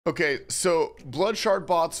Okay, so Blood Shard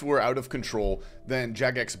bots were out of control, then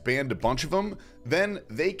Jagex banned a bunch of them, then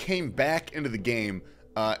they came back into the game,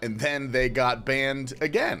 and then they got banned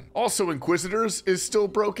again. Also, Inquisitors is still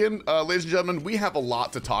broken. Ladies and gentlemen, we have a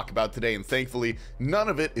lot to talk about today, and thankfully, none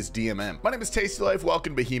of it is DMM. My name is Tasty Life,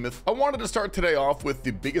 welcome to Behemeth. I wanted to start today off with the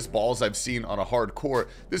biggest balls I've seen on a hardcore.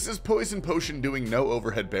 This is Poison Potion doing no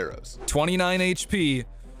overhead barrows. 29 HP,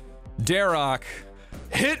 Darok,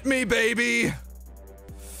 hit me, baby!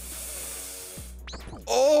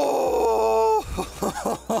 Oh!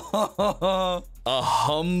 A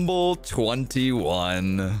humble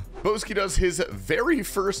 21. Boski does his very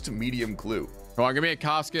first medium clue. Come on, give me a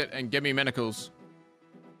casket and give me manacles.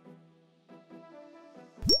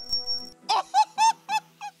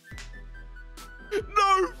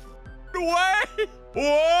 No way!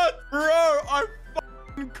 What? Bro, I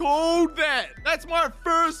fucking called that. That's my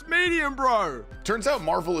first medium, bro. Turns out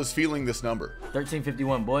Marvel is feeling this number.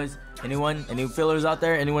 1351, boys. Anyone? Any fillers out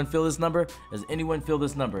there? Anyone feel this number? Does anyone feel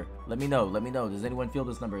this number? Let me know. Let me know. Does anyone feel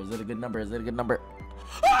this number? Is it a good number? Is it a good number? Oh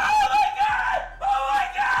my god! Oh my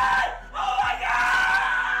god! Oh my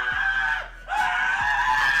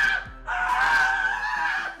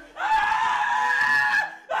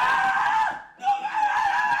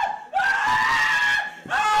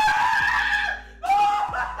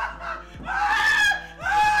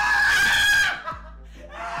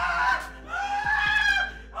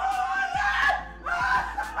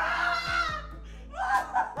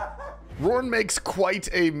Rorn makes quite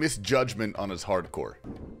a misjudgment on his hardcore.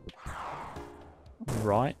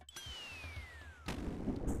 Right.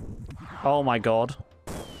 Oh my god.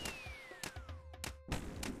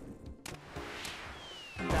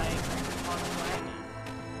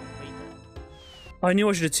 I knew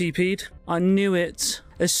I should have TP'd. I knew it.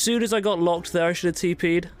 As soon as I got locked there, I should have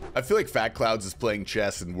TP'd. I feel like Fat Clouds is playing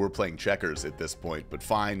chess and we're playing checkers at this point, but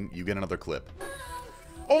fine, you get another clip.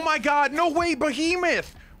 Oh my god, no way,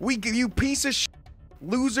 Behemeth! You piece of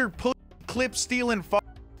loser, clip stealing fuck.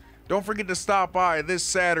 Don't forget to stop by this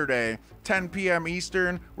Saturday, 10 p.m.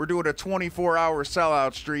 Eastern. We're doing a 24-hour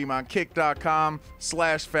sellout stream on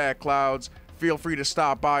kick.com/fatclouds. Feel free to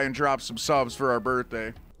stop by and drop some subs for our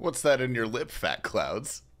birthday. What's that in your lip, Fat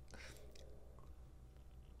Clouds?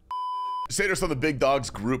 Sados on the Big Dogs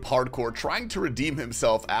group hardcore trying to redeem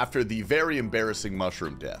himself after the very embarrassing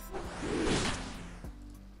mushroom death.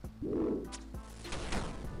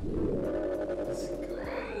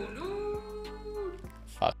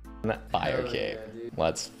 Fire cake.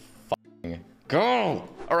 Let's fucking go.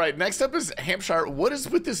 All right, next up is Hampshire. What is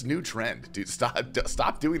with this new trend? Dude,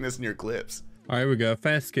 stop doing this in your clips. All right, we go.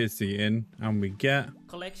 First kissy in, and we get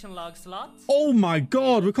collection log slots. Oh my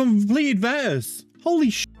god, we completed verse.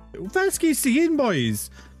 Holy shit. First kissy in,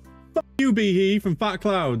 boys. Fuck you, Behe from Fat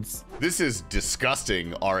Clouds. This is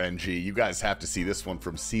disgusting, RNG. You guys have to see this one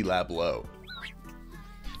from C-Lab Low.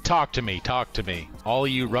 Talk to me. All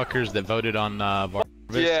you ruckers that voted on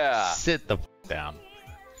yeah, sit the down.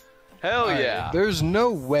 Hell yeah. There's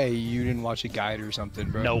no way you didn't watch a guide or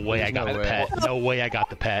something, bro. No way. I got the pet. No way I got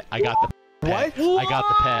the pet. I got the what? I got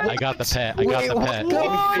the pet. I got the pet. I got the pet.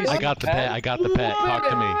 I got the pet. I got the pet. Talk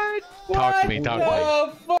to me. Talk to me. Talk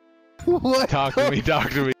to me. What? Talk to me. Talk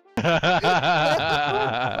to me.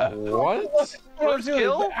 What? First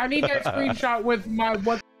kill? I need that screenshot with my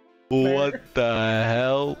what? What the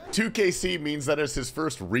hell? 2KC means that it's his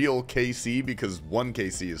first real KC because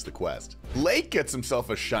 1KC is the quest. Lake gets himself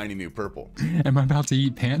a shiny new purple. Am I about to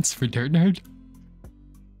eat pants for Dirt Nerd?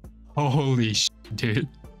 Holy shit, dude.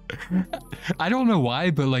 I don't know why,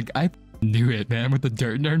 but like I knew it, man. With the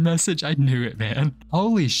Dirt Nerd message, I knew it, man.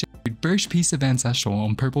 Holy shit. Burst Piece of Ancestral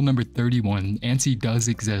on purple number 31. Ansi does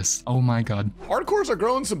exist. Oh my god. Hardcores are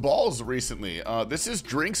growing some balls recently. This is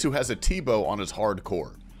Drinks who has a T-bow on his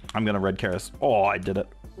hardcore. I'm gonna red Karis. Oh, I did it.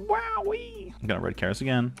 Wowee. I'm gonna red Karis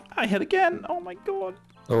again. I hit again. Oh my god.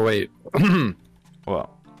 Oh wait.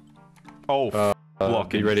 Well. Oh,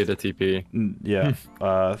 be ready to TP. Yeah.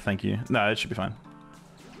 Thank you. No, it should be fine.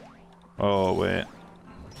 Oh wait.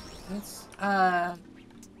 This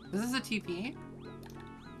is a TP.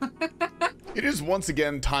 It is once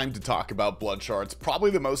again time to talk about Blood Shards, probably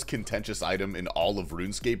the most contentious item in all of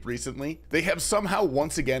RuneScape recently. They have somehow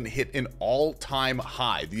once again hit an all-time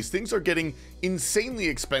high. These things are getting insanely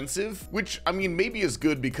expensive, which I mean maybe is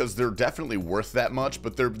good because they're definitely worth that much,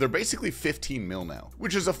 but they're basically 15 mil now,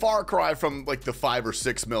 which is a far cry from like the 5 or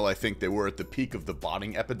 6 mil I think they were at the peak of the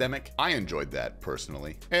botting epidemic. I enjoyed that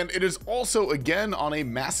personally. And it is also again on a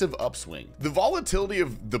massive upswing. The volatility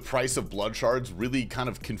of the price of blood shards really kind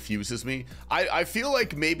of confuses me. I feel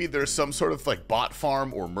like maybe there's some sort of like bot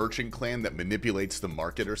farm or merchant clan that manipulates the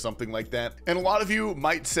market or something like that. And a lot of you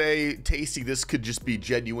might say, Tasty, this could just be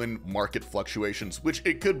genuine market fluctuations, which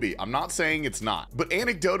it could be. I'm not saying it's not, but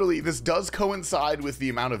anecdotally, this does coincide with the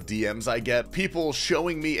amount of DMs I get, people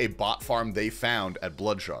showing me a bot farm they found at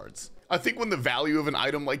blood shards. I think when the value of an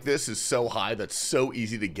item like this is so high that's so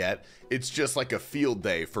easy to get, it's just like a field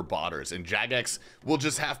day for botters, and Jagex will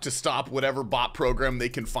just have to stop whatever bot program they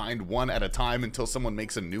can find one at a time until someone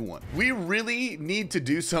makes a new one. We really need to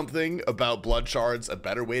do something about blood shards, a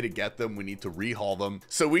better way to get them. We need to rehaul them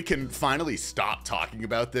so we can finally stop talking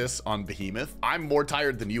about this on Behemeth. I'm more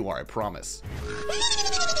tired than you are, I promise.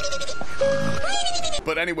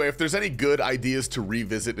 But anyway, if there's any good ideas to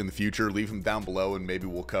revisit in the future, leave them down below and maybe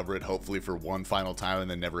we'll cover it hopefully for one final time and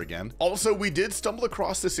then never again. Also, we did stumble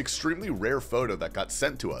across this extremely rare photo that got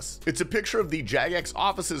sent to us. It's a picture of the Jagex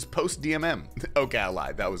offices post DMM. Okay, I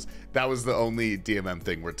lied. That was the only DMM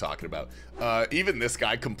thing we're talking about. Even this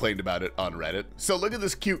guy complained about it on Reddit. So look at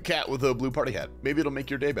this cute cat with a blue party hat. Maybe it'll make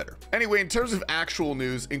your day better. Anyway, in terms of actual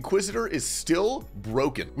news, Inquisitor is still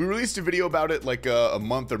broken. We released a video about it like a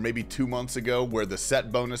month or maybe 2 months ago where the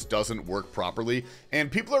set bonus doesn't work properly, and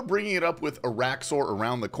people are bringing it up with Araxor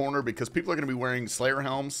around the corner because people are going to be wearing Slayer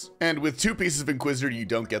helms, and with 2 pieces of Inquisitor you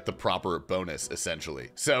don't get the proper bonus essentially.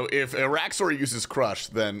 So if Araxor uses Crush,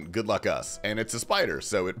 then good luck us, and it's a spider,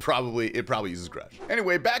 so it probably uses Crush.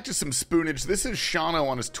 Anyway, back to some spoonage. This is Shano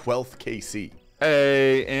on his 12th KC.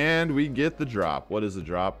 Hey, and we get the drop. What is the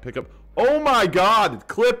drop? Pick up. Oh my god,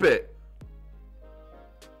 clip it.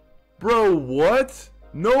 Bro, what?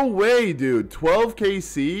 No way, dude. 12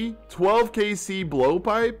 KC? 12 KC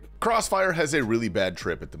blowpipe? Crossfire has a really bad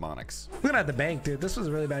trip at Demonics. We're gonna have the bank, dude. This was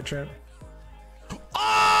a really bad trip.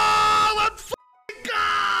 Oh, let's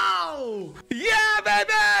go! Yeah,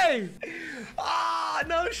 baby! Ah,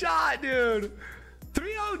 no shot, dude.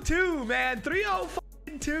 302, man.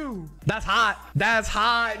 302. That's hot. That's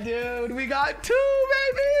hot, dude. We got 2,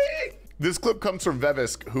 baby! This clip comes from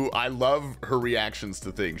Vevisk, who I love her reactions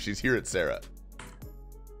to things. She's here at Sarah.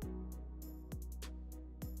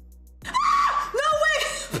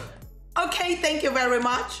 Okay, thank you very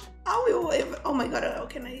much. I will. Oh my god, how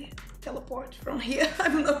can I teleport from here?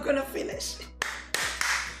 I'm not gonna finish.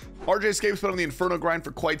 RJscape's been on the Inferno grind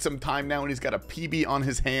for quite some time now, and he's got a PB on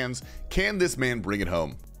his hands. Can this man bring it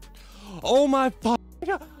home? Oh my god.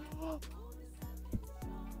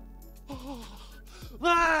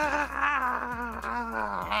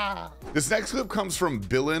 This next clip comes from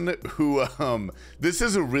Billin, who, this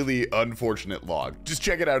is a really unfortunate log. Just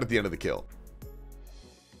check it out at the end of the kill.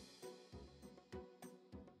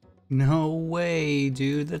 No way,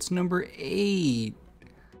 dude. That's number 8.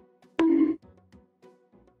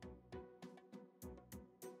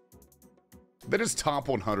 That is top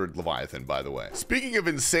 100 Leviathan, by the way. Speaking of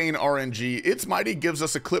insane RNG, It's Mighty gives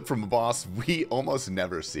us a clip from a boss we almost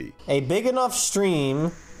never see. A big enough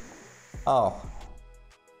stream. Oh,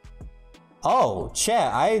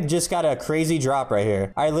 chat, I just got a crazy drop right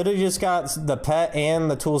here. I literally just got the pet and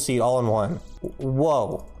the tool seat all in one.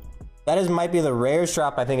 Whoa. That might be the rarest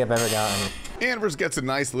drop I think I've ever gotten. Anvers gets a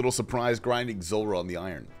nice little surprise grinding Zulrah on the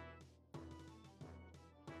iron.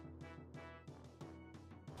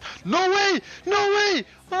 No way! No way!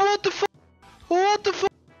 What the fuck? What the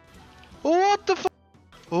fuck? What the fuck?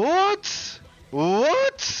 What?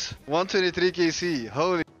 What? 123 KC.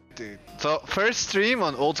 Holy dude. So first stream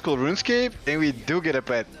on Oldschool Runescape and we do get a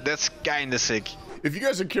pet. That's kinda sick. If you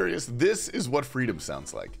guys are curious, this is what freedom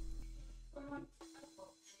sounds like.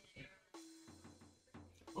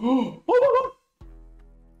 Oh my god!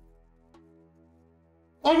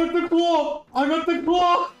 I got the claw! I got the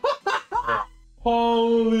claw!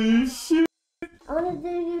 Holy shit! I wanna do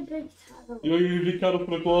you big cuddle. You want to give me a cuddle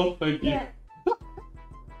for the claw? Thank you. Yeah.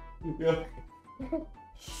 Yeah.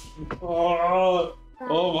 Oh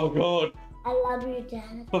my god. I love you,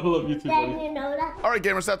 Dad. I love you too, Dad, buddy. you know that? All right,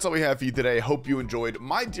 gamers, that's all we have for you today. Hope you enjoyed.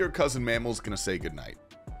 My dear cousin Mammal's gonna say goodnight.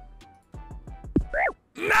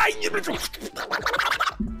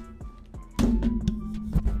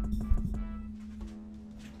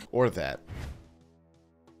 Or that.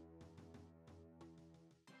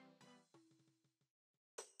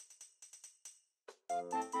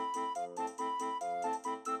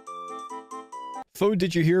 So,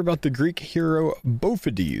 did you hear about the Greek hero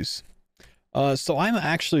Bophades? So I'm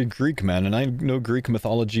actually a Greek man, and I know Greek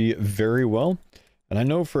mythology very well. And I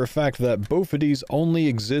know for a fact that Bophades only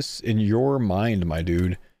exists in your mind, my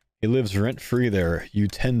dude. He lives rent-free there. You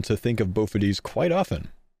tend to think of Bophades quite often.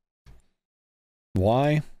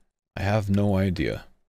 Why? I have no idea.